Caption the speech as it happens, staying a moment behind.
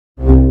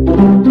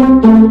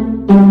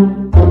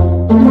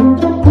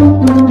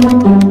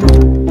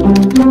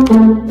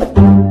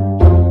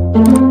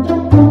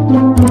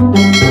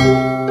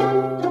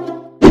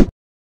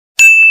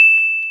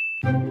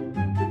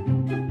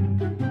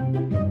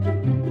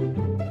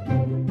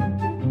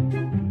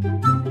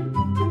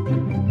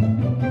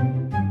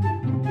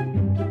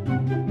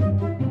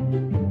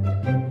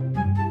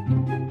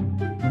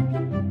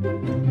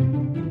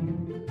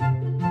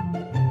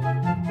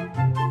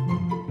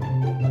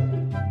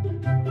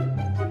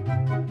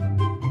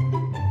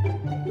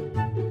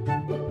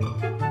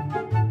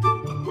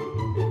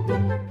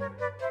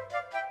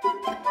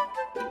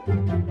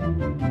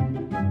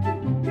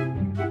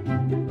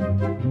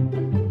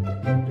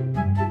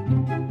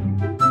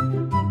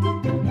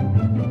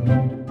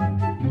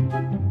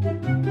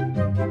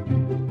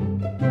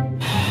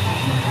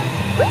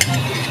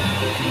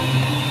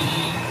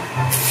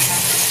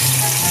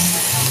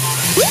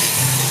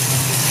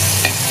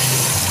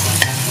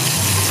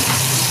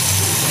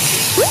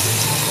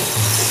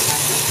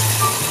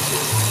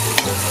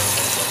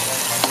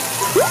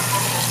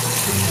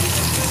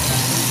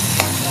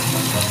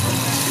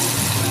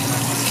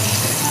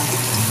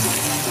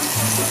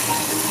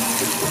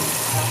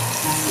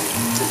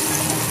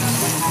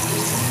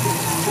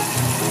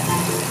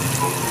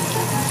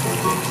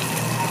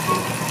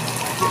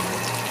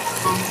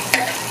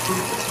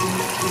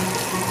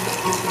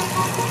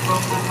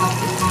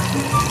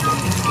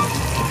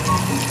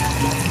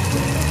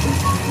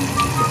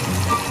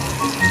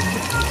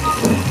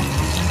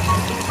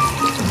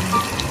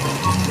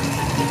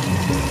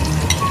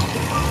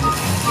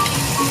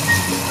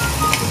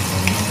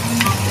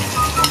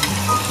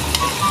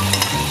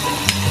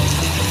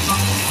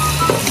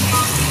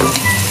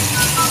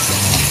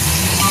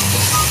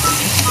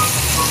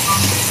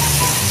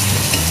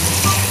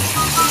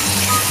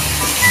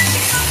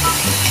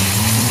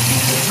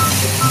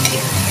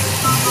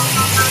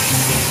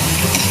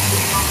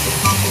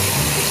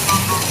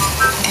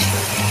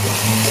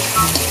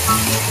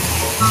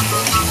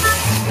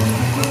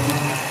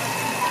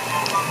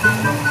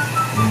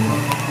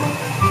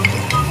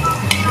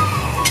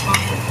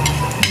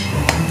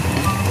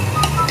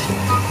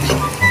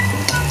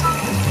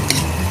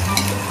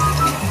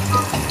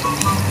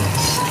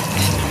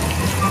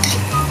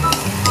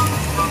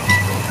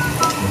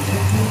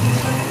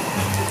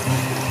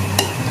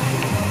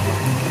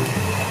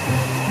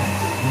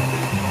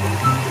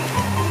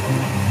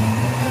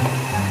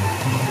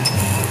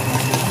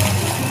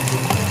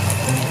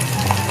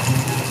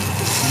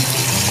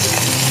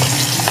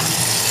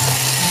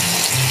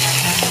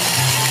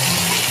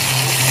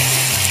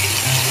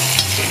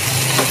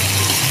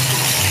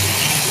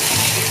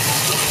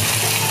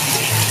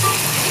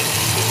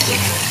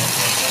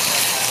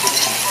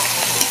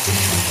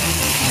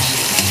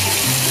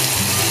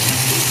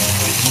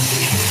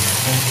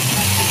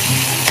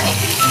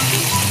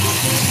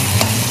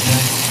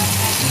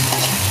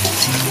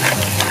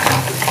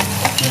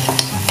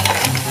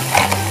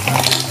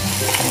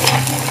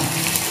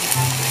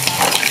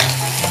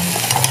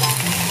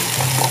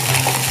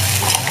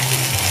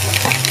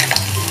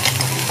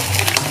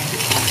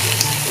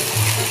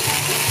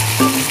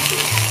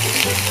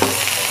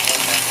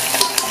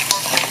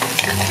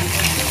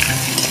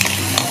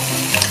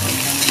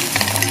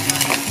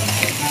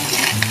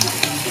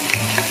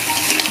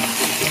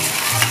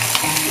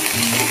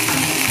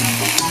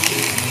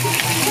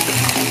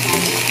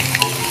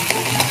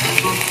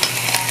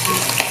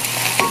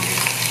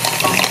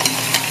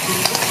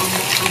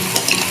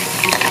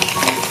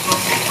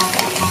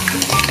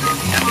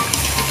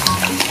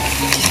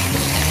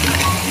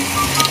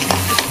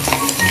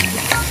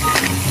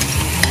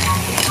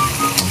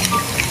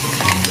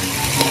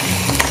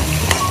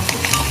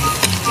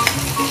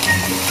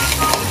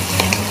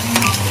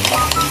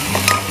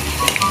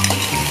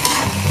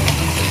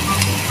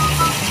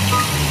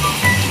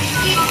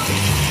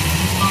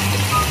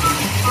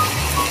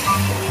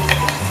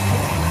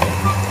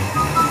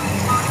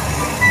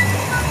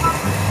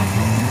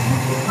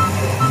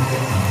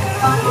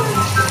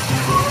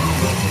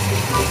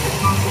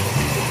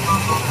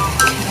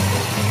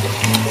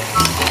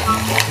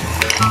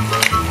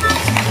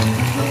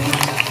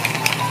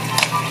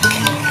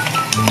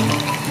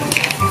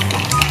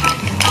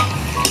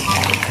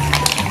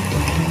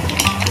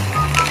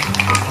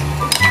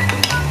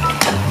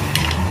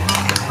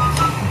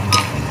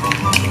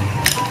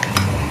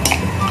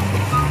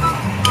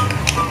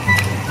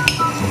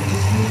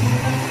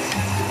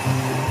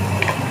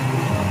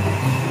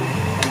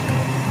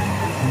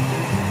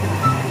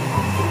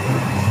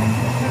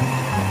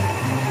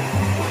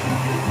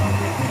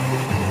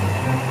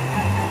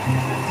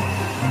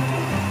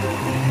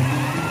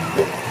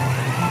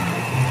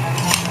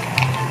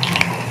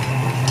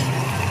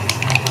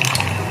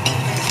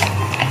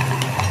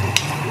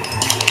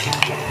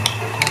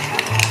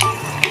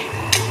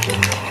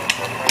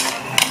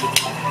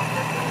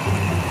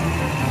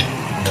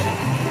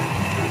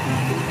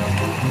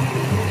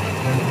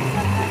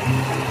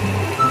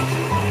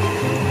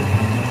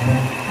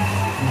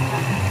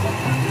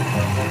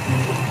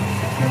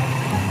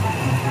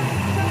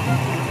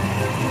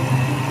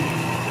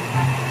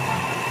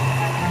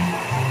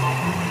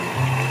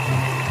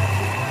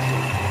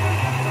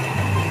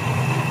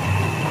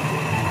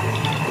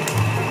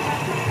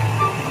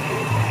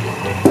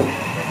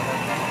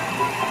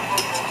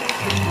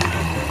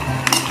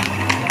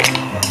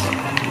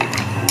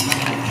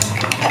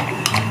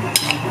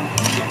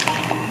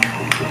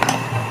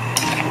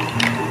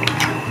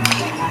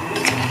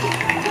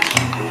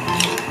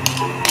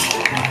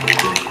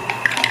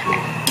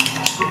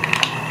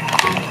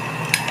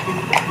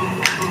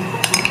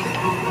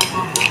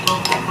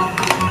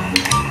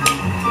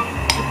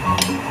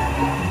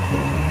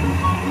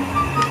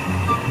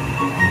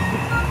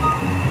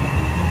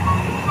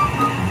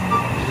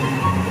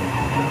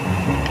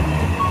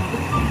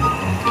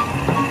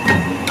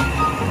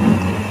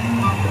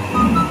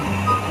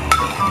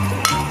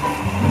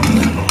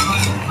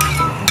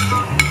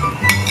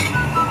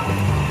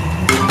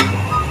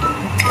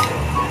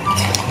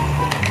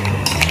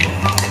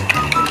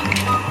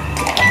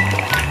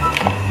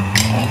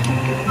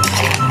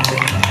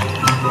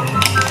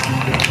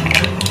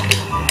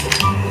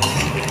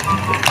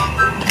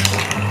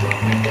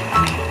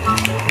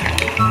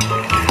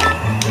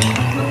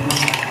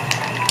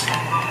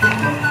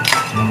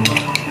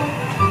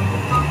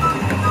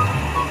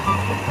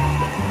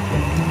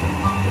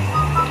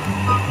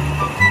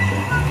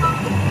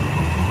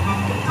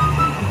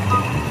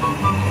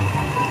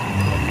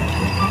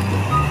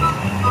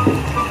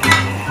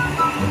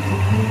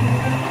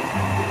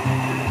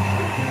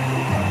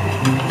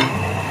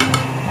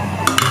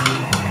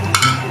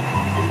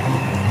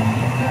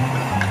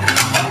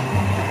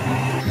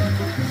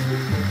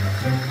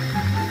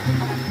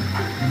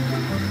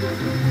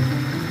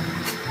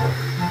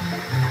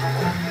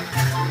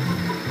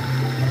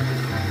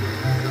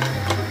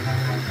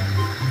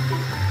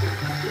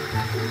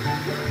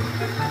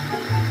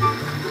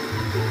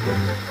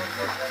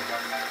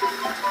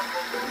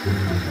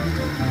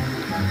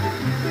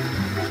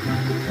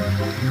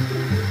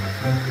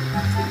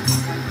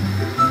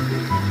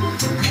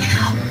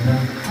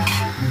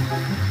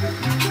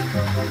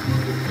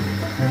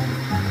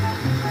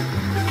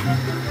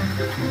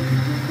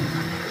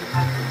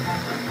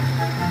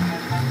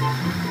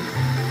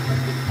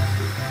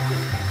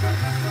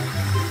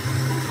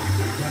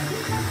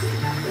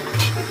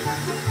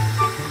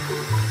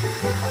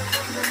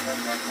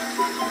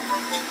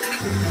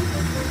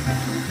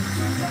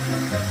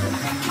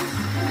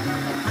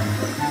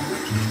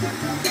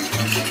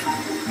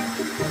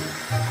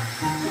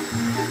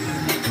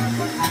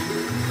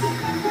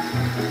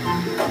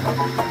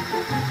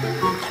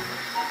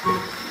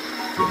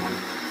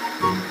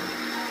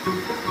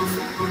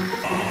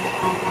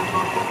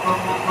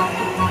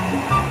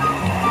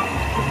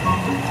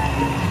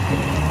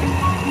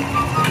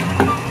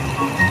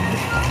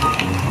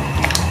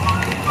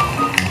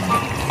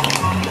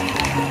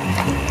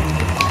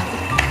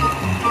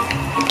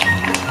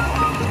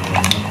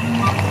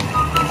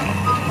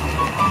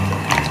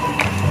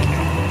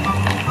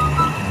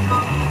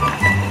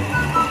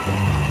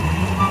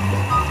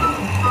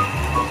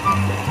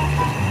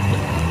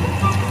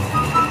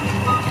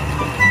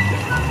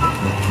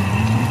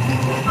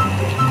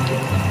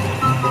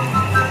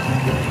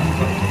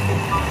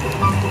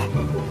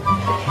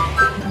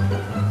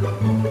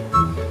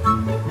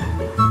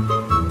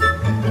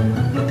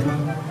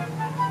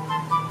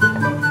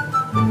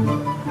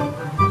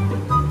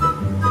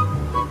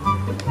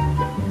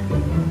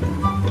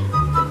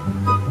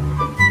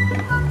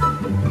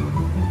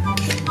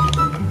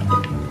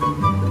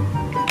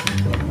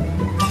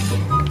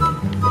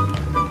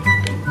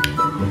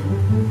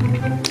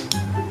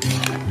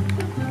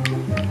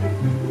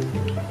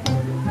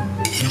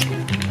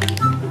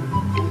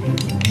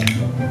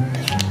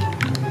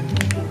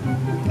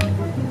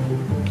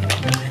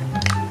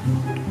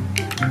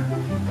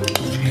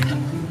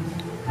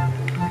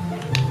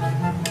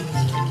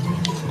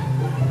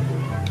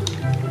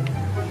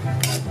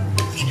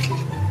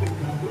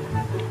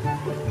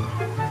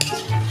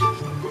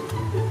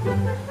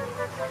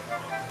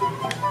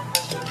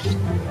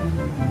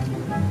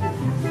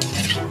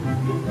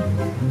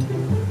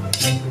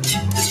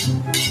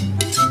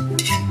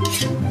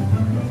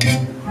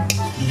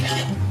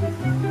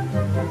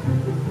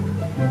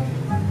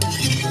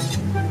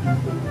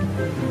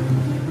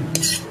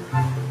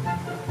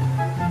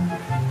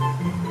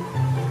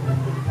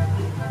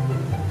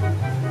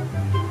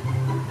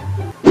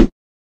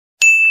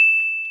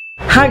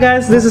Hi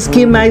guys, this is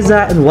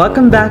Maiza and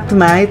welcome back to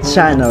my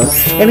channel.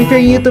 And if you're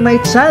new to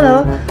my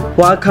channel,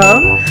 welcome!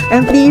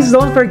 And please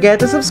don't forget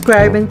to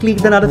subscribe and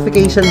click the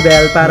notification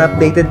bell para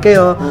updated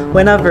kayo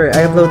whenever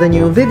I upload the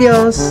new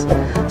videos.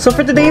 So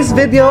for today's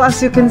video, as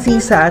you can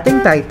see sa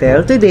ating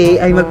title,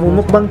 today ay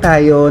magmumukbang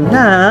tayo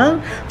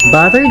ng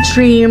buttered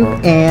shrimp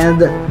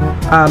and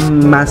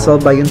mussel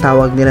ba yung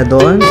tawag nila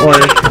doon? Or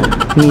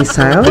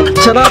missile?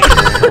 Charot!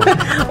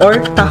 Or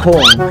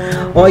tahong.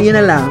 O yun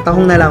na lang,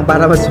 tahong na lang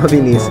para mas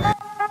mabilis.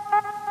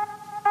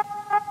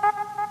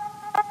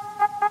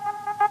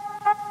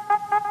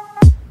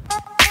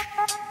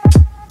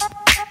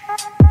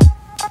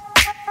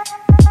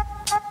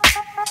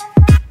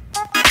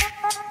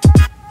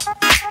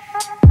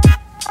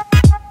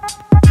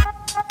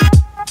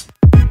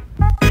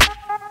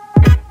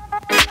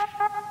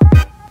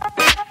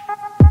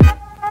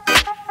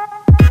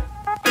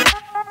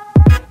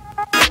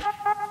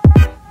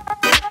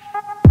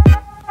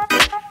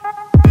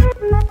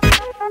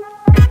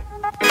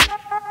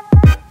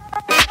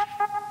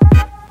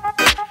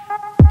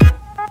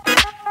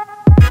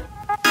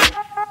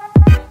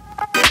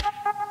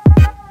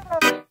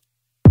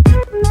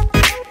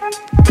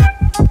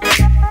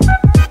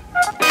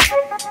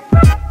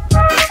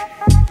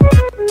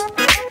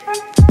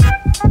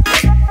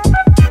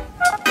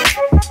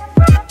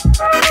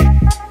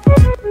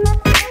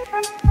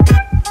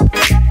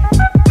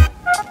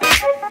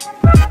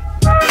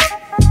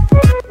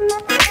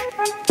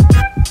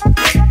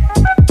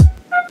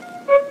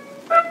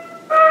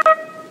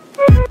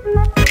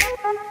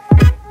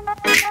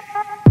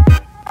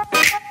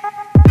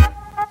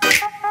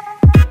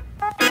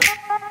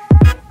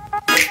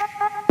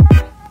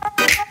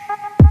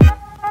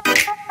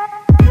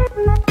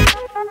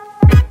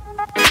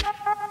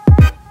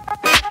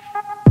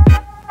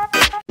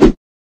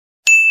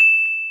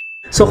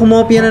 So,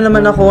 kumopya na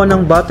naman ako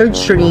ng buttered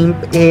shrimp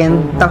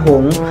and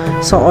tahong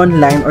sa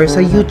online or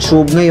sa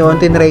YouTube. Ngayon,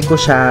 tinry ko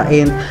siya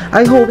and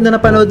I hope na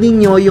napanood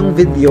ninyo yung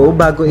video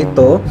bago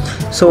ito.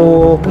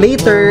 So,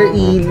 later,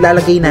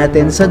 ilalagay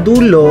natin sa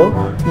dulo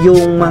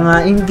yung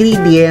mga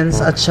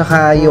ingredients at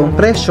saka yung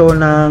presyo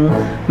ng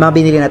mga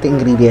binili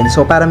natin ingredients.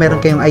 So, para meron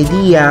kayong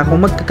idea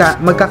kung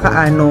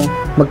magkano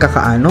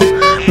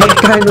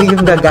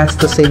yung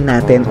gagastusin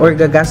natin or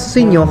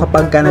gagastusin nyo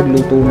kapag ka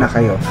nagluto na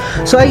kayo.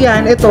 So,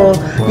 ayan, ito,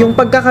 yung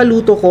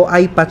pagkakaluto ko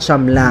ay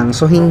patsyam lang.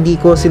 So, hindi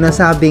ko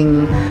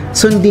sinasabing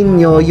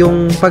sundin nyo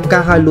yung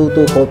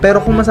pagkakaluto ko.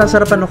 Pero kung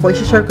masasarapan ako,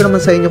 i-share ko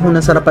naman sa inyo kung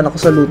nasarapan ako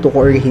sa luto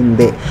ko or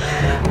hindi.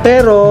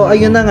 Pero,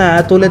 ayun na nga,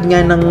 tulad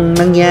nga ng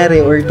nangyari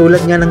or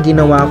tulad nga ng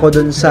ginawa ko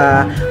dun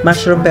sa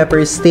mushroom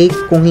pepper steak.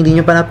 Kung hindi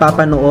nyo pa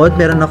napapanood,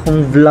 meron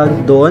akong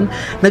vlog dun.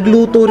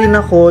 Nagluto rin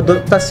ako,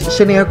 tapos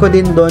sinare ko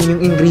din dun yung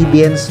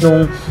ingredients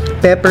nung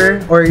pepper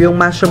or yung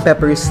mushroom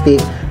pepper steak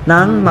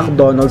ng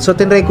McDonald's. So,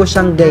 tinry ko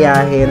siyang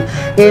gayahin.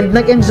 And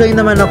nag-enjoy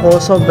naman ako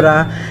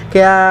sobra.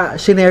 Kaya,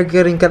 shinare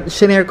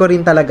ko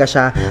rin talaga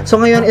siya. So,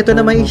 ngayon, ito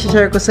naman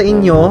i-share ko sa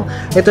inyo.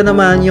 Ito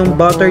naman yung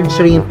buttered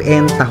shrimp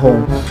and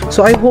tahong.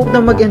 So, I hope na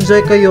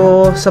mag-enjoy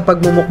kayo sa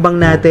pagmumukbang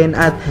natin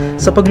at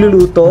sa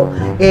pagluluto.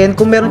 And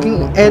kung meron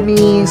kayong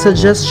any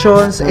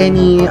suggestions,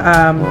 any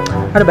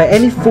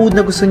food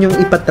na gusto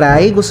nyong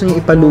ipatry, gusto nyong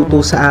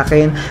ipaluto sa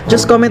akin,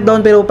 just comment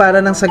down below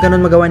para nang sa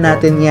ganun magawa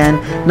natin yan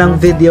ng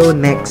video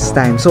next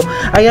time. So,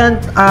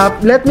 ayan,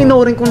 let me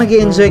know rin kung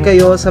nag-enjoy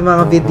kayo sa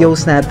mga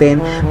videos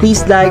natin.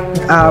 Please like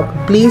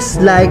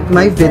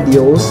my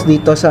videos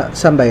dito sa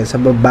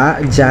baba,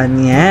 dyan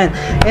yan.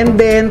 And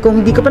then, kung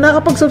hindi ka pa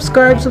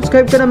nakapag-subscribe,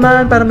 subscribe ka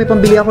naman para may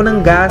pambili ako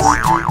ng gas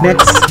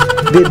next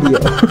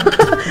video.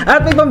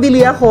 At may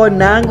pambili ako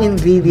ng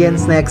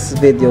ingredients next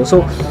video.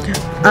 So,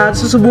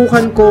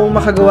 susubukan kong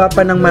makagawa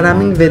pa ng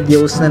maraming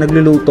videos na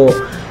nagluluto.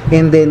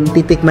 And then,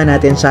 titikman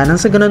natin siya. Nang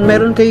sa ganun,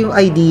 meron kayong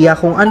idea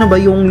kung ano ba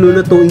yung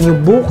lulutuin nyo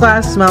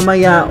bukas,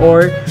 mamaya,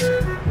 or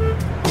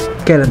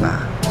kailan ba?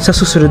 Sa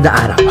susunod na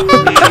araw.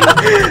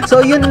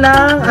 So, yun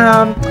lang.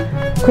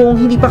 Kung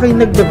hindi pa kayo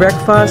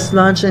nagbe-breakfast,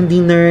 lunch, and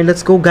dinner,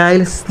 let's go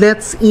guys.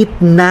 Let's eat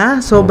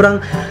na.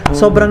 Sobrang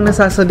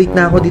nasasabik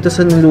na ako dito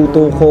sa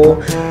niluto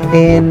ko.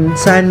 And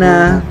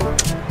sana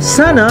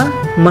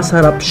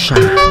masarap siya.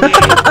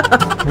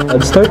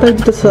 Start tayo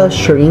dito sa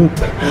shrimp.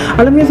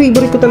 Alam niyo,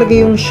 favorite ko talaga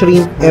yung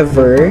shrimp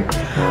ever.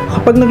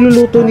 Kapag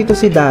nagluluto nito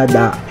si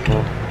Dada,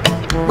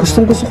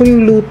 gustong-gusto ko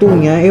yung luto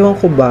niya. Ewan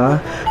ko ba.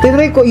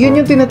 Yun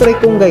yung tinatry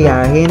kong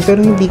gayahin,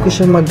 pero hindi ko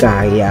siya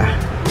magaya.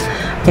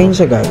 Ayun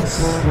siya,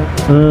 guys.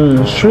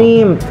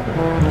 Shrimp.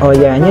 O,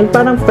 yan. Yan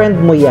parang friend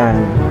mo yan.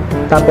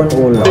 Tapon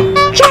ulo.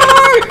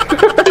 Char!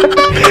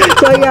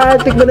 So, yan.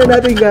 Tikman na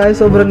natin,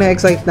 guys. Sobrang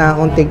na-excite na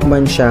akong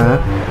tikman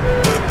siya.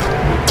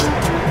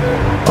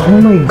 Oh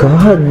my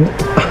God!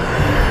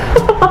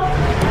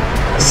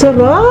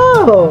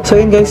 Sarap! So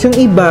yun guys, yung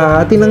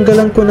iba,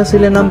 tinanggalan ko na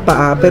sila ng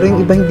paa, pero yung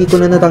iba hindi ko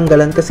na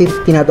natanggalan kasi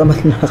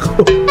tinatamad na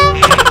ako.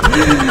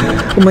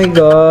 Oh my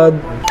God!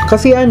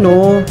 Kasi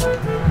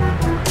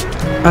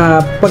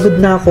pagod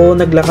na ako,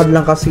 naglakad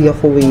lang kasi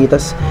ako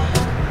tas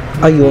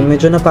ayun,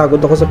 medyo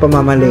napagod ako sa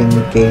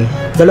pamamalengke.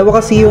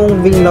 Dalawa kasi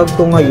yung vlog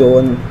ko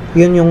ngayon.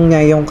 Yun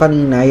yung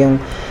kanina, yung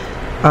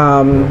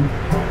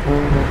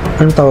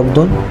anong tawag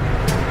doon?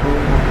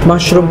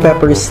 Mushroom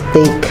pepper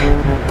steak.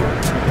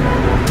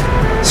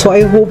 So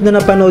I hope na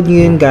napanood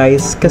nyo yun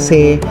guys,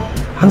 kasi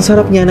ang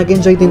sarap niya,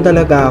 nag-enjoy din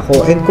talaga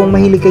ako. And kung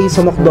mahilig kayo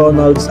sa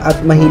McDonald's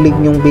at mahilig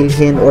nyong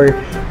bilhin or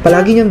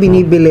palagi nyong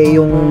binibili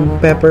yung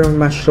pepper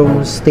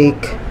mushroom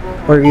steak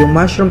or yung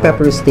mushroom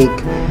pepper steak,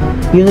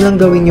 yun na lang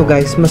gawin nyo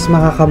guys, mas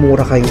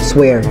makakamura kayo,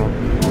 swear.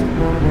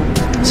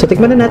 So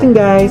tikman na natin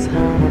guys.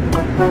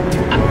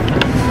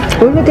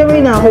 Kung nagkamay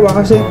na ako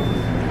kasi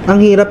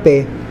ang hirap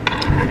eh.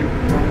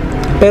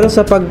 Pero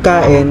sa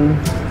pagkain,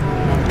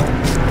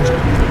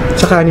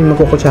 sa kanin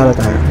magkukutsara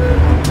tayo.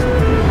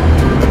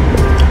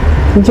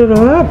 Ang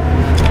sarap!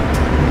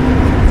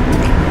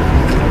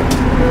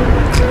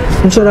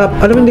 Ang sarap.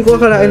 Alam, hindi ko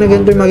akalain na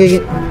ganito yung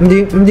magiging...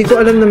 Hindi ko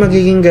alam na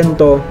magiging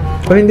ganito.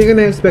 O hindi ko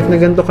na-expect na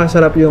ganito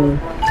kasarap yung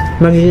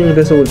magiging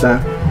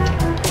resulta.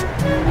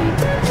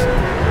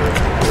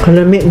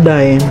 Kalami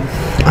dahil.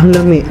 Ang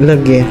lami,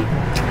 lagi.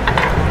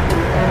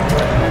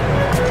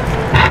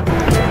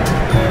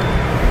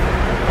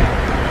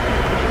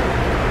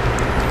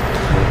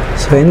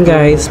 So yun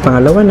guys,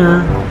 pangalawa na.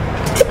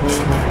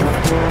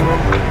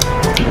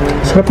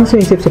 Sarap ng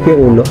sinisip-sip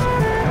yung ulo.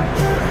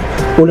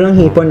 Ulo ng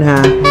hipon ha.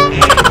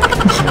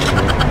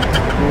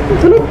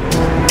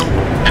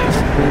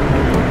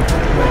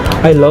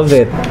 I love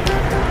it.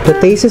 The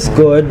taste is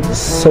good.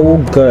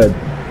 So good.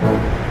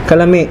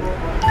 Kalami.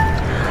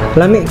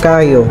 Lami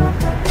kayo.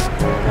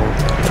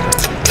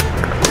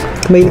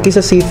 Mahilig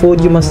sa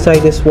seafood, you must try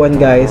this one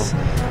guys.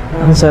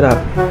 Ang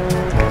sarap.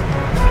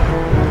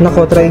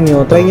 Nako, try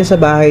nyo sa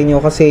bahay nyo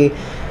kasi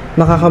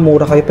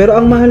makakamura kayo. Pero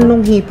ang mahal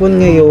nung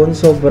hipon ngayon,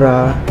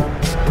 sobra.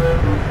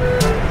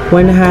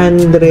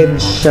 100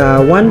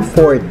 siya,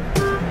 1/4.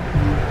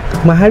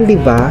 Mahal, di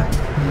ba?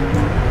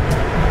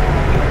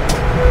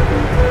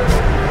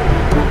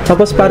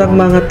 Tapos parang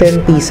mga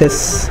 10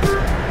 pieces.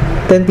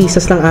 10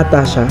 pieces lang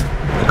ata siya.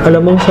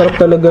 Alam mo,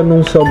 sarap talaga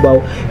nung sabaw.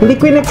 Hindi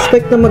ko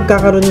in-expect na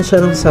magkakaroon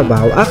siya ng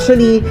sabaw.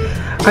 Actually,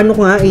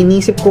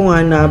 inisip ko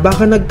nga na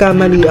baka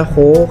nagkamali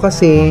ako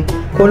kasi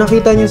kung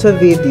nakita nyo sa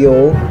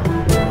video,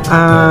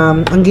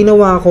 ang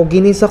ginawa ko,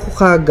 ginisa ko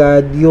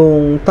kagad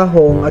yung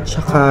tahong at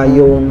saka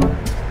yung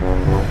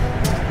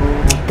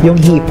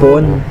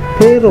hipon.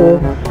 Pero,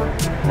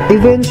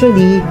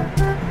 eventually,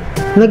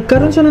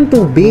 nagkaroon siya ng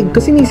tubig.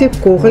 Kasi nisip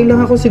ko,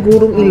 kailangan ko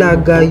sigurong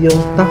ilaga yung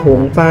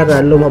tahong para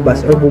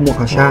lumabas or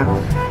bumuka siya.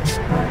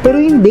 Pero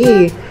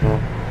hindi.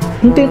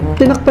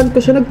 Tinakpan ko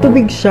siya,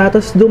 nagtubig siya,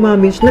 tapos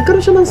dumami siya.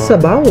 Nagkaroon siya ng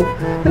sabaw.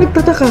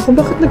 Nagtataka ako,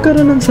 bakit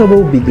nagkaroon ng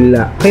sabaw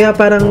bigla? Kaya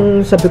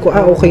parang sabi ko,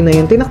 okay na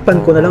yun.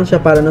 Tinakpan ko na lang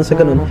siya para nang sa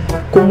ganun,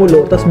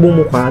 kumulo, tapos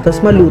bumuka,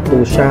 tapos maluto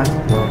siya.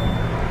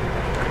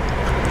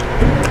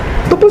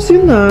 Tapos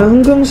yun na,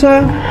 hanggang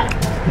sa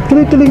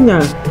tuloy-tuloy na.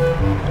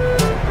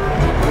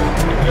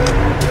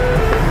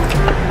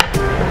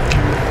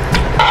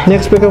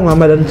 Na-expect ko nga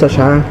malansa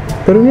siya.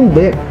 Pero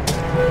hindi.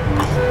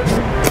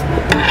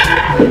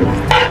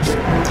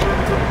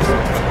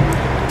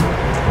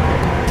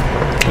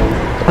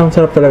 Ang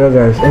sarap talaga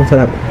guys. Ang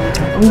sarap.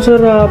 Ang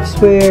sarap,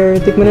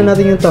 swear. Tikman na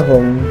natin yung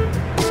tahong.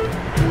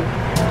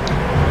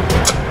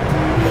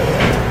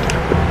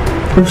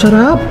 Ang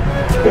sarap.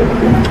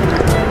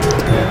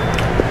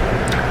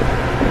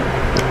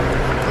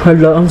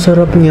 Hala, ang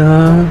sarap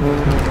niya.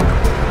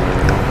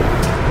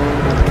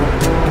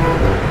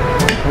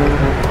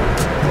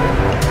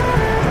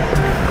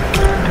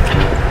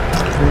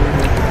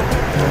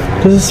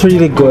 This is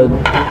really good.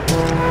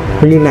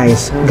 Really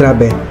nice.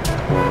 Grabe.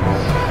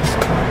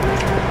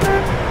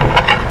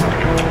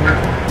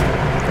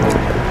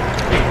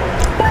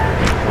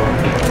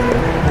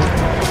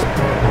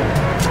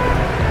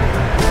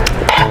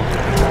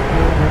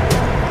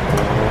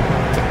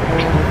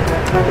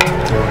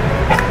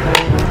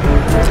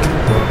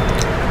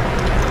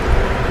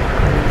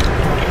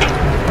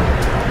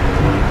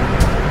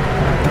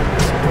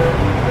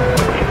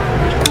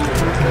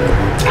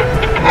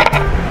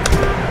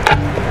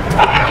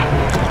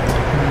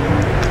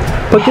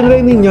 Pag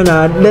tinry ninyo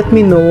na, let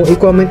me know,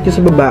 i-comment nyo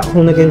sa baba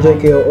kung nag-enjoy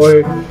kayo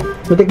or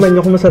natikman nyo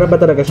kung masarap ba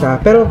talaga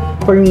siya. Pero,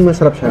 for me,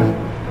 masarap siya.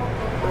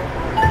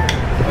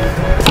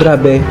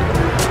 Grabe.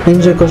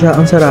 Enjoy ko siya.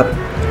 Ang sarap.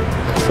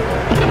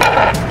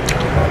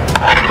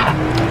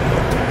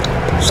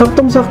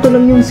 Saktong-sakto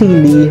lang yung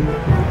sili.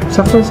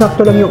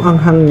 Saktong-sakto lang yung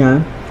anghang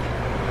niya.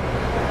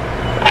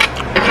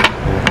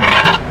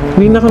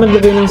 Hindi na ako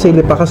naglagay ng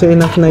sili pa kasi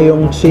enough na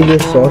yung chili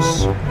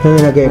sauce na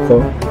nilagay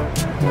ko.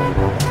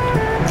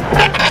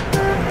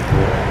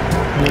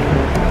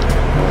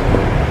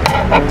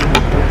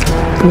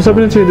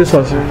 Masarap ng chili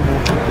sauce.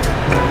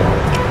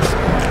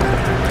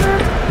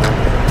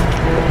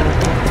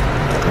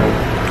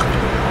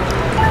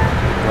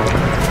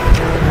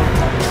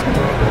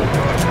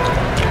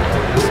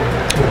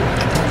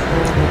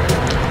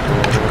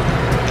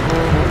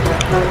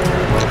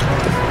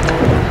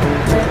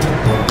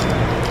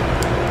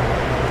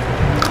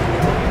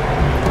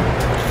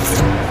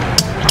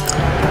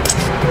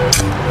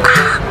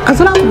 Ang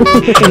sarap!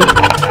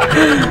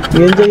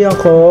 Enjoy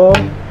ako.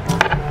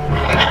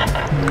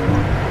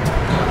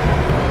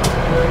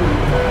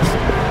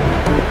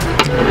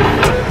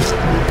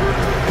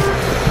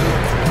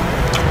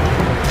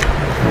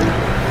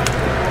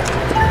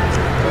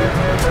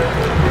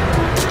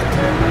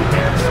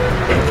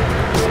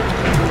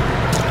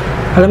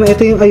 Alam mo,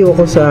 ito yung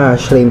ayoko sa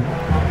shrimp.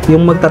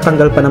 Yung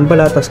magtatanggal pa ng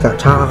balat,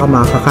 tsaka ka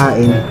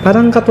makakain.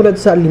 Parang katulad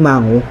sa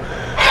alimango.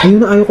 Ayun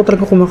na, ayoko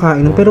talaga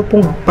kumakain. Pero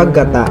pong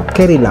paggata,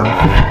 carry lang.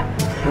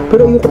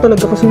 Pero ayoko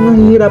talaga kasi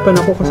nahihirapan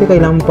ako kasi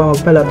kailangan mo pa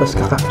magbalat,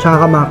 tsaka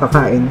ka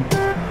makakain.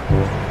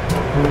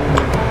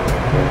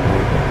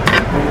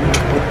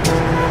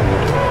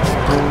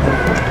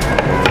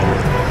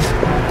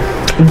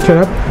 Ang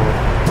sarap.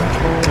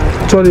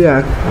 Sorry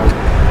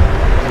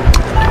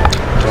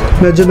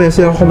medyo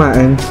messy ako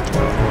kumain.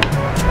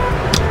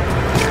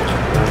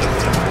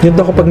 Yun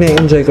daw kapag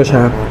na-enjoy ko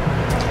siya.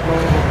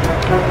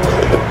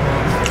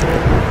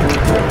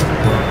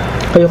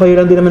 Kayo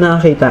lang din naman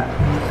nakakita.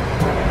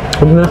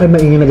 Huwag na kayo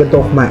maingin na ganito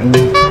ako kumain.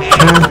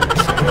 Ha?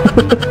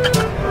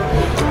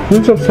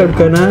 Yung subscribe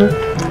ka na.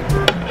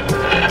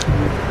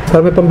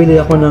 Para may pambili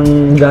ako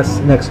ng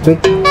gas next week.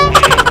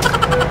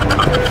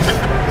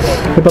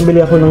 May pambili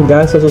ako ng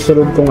gas sa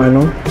susunod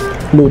kong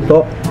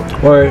luto.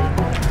 Or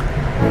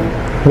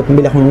may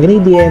pambili ako ng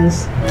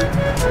ingredients.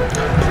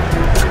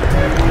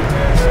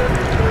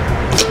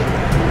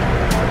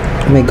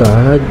 Oh my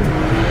God.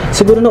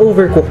 Siguro na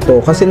overcook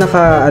to kasi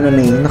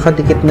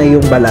nakadikit na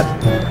yung balat.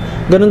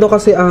 Ganun daw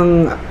kasi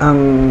ang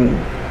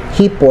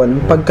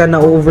hipon pagka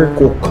na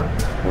overcook.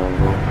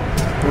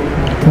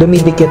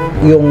 Dumidikit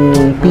yung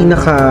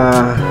pinaka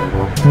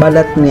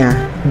balat niya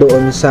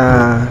doon sa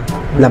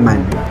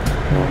laman.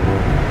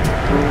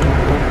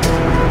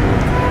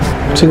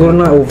 Siguro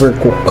na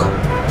overcook.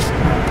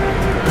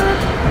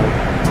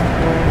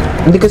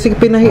 Hindi kasi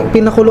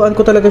pinakuluan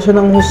ko talaga siya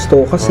ng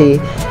husto kasi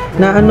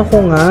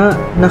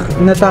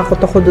natakot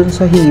ako dun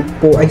sa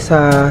hipo ay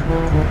sa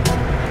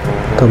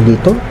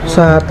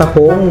sa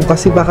tahong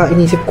kasi baka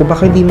inisip ko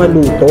baka hindi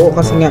maluto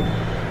kasi nga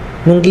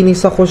nung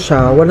ginisa ko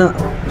siya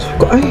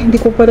hindi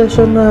ko pala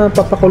siya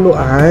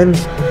napapakuluan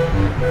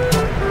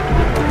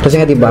kasi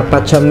nga diba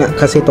patsyam nga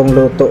kasi itong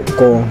luto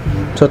ko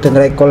so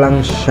tinry ko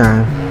lang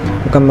siya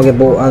huwag kang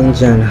magibuang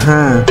dyan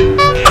ha.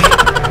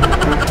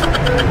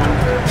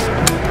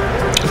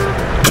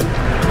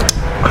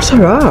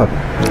 Sarap.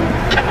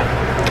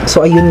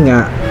 So ayun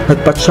nga,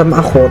 nagpatsyam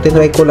ako,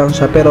 tinry ko lang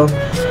siya pero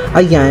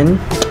ayan,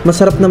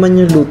 masarap naman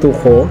yung luto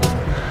ko.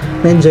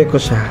 Na-enjoy ko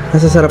siya.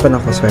 Nasasarapan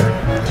ako, swear.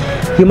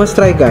 You must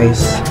try,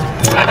 guys.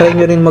 Try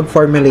nyo rin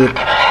mag-formulate.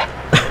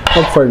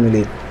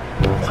 Mag-formulate.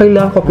 Okay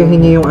lang,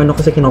 kopyahin nyo yung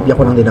kasi kinopya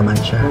ko lang din naman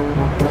siya.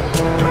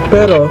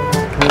 Pero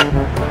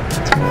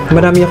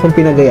marami akong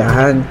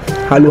pinagayahan.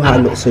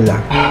 Halo-halo sila.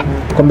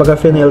 Kumbaga,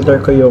 finilter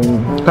ko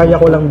yung kaya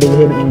ko lang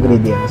bilhin ng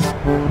ingredients.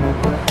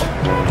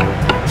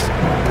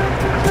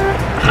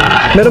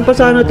 Meron pa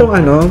sana itong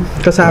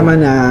kasama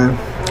na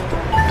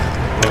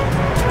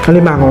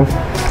alimango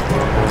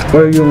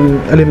or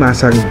yung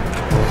alimasag.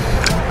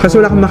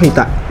 Kasi wala akong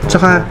makita.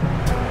 Tsaka,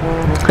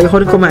 kaya ko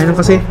rin kumain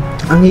kasi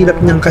ang hirap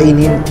niyang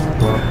kainin.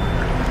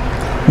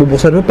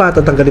 Bubuksan mo pa,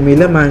 tatanggalin mo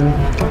yung laman.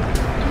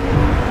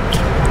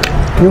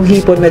 Yung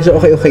hipon medyo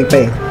okay pa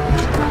eh.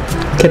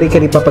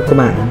 Kari-kari pa pag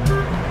kumain.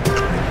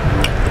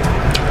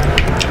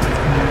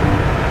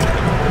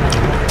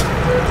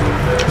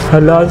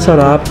 Hala, ang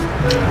sarap.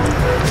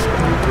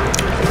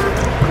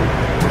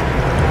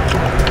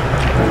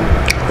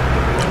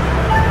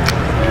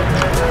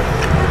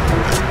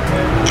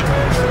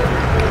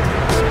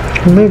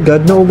 Oh my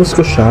God, naubos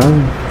ko siya.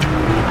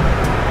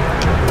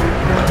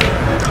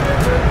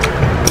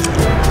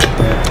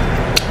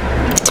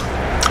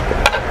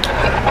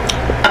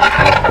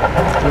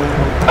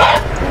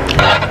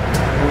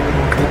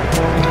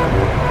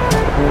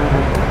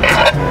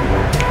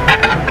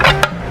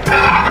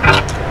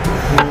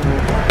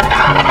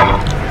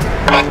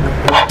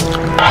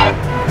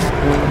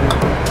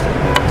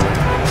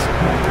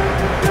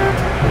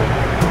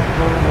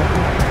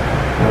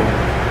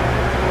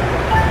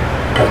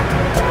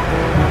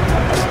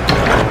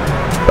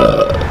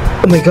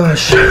 Oh my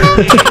gosh.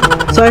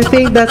 So I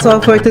think that's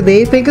all for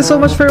today. Thank you so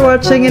much for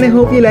watching and I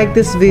hope you like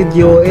this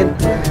video and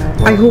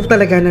I hope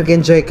talaga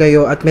nag-enjoy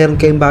kayo at meron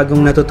kayong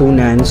bagong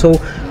natutunan. So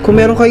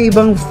kung meron kayo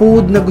ibang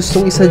food na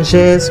gustong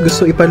isuggest,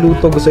 gusto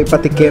ipaluto, gusto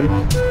ipatikim,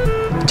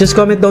 just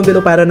comment down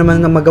below para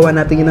naman magawa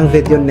natin yun ng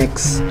video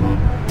next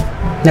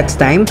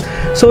time.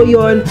 So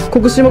yun,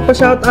 kung gusto nyo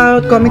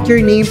magpa-shoutout, comment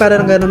your name para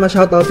nang gano'n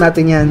ma-shoutout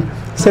natin yan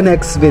sa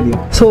next video.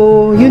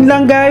 So, yun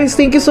lang guys.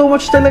 Thank you so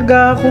much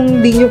talaga.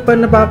 Kung di nyo pa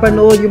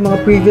napapanood yung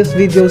mga previous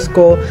videos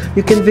ko,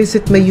 you can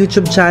visit my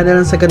YouTube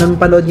channel sa ganun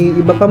panood yung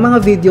iba pa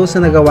mga videos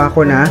na nagawa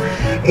ko na.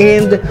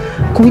 And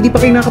kung hindi pa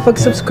kayo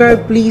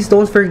nakapag-subscribe, please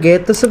don't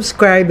forget to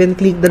subscribe and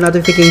click the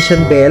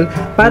notification bell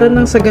para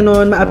nang sa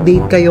ganoon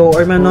ma-update kayo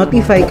or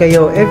ma-notify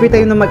kayo every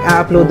time na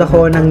mag-upload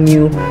ako ng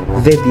new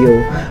video.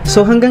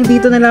 So hanggang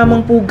dito na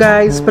lamang po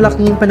guys,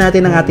 palakihin pa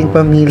natin ang ating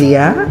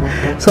pamilya.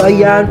 So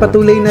ayan,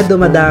 patuloy na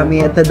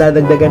dumadami at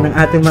nadadagdagan ng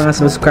ating mga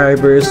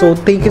subscribers. So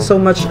thank you so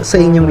much sa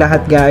inyong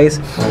lahat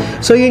guys.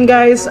 So yun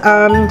guys,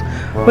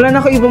 wala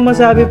na ako ibang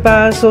masabi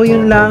pa. So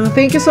yun lang.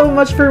 Thank you so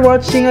much for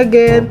watching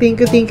again.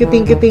 Thank you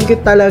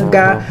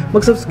talaga.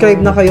 Mag-subscribe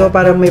na kayo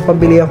para may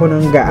pambili ako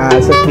ng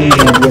gaas at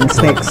ingredients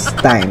next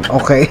time.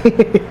 Okay?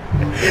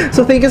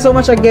 So thank you so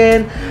much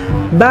again.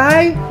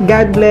 Bye!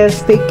 God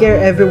bless. Take care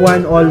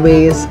everyone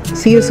always.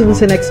 See you soon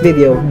sa next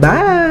video.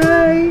 Bye!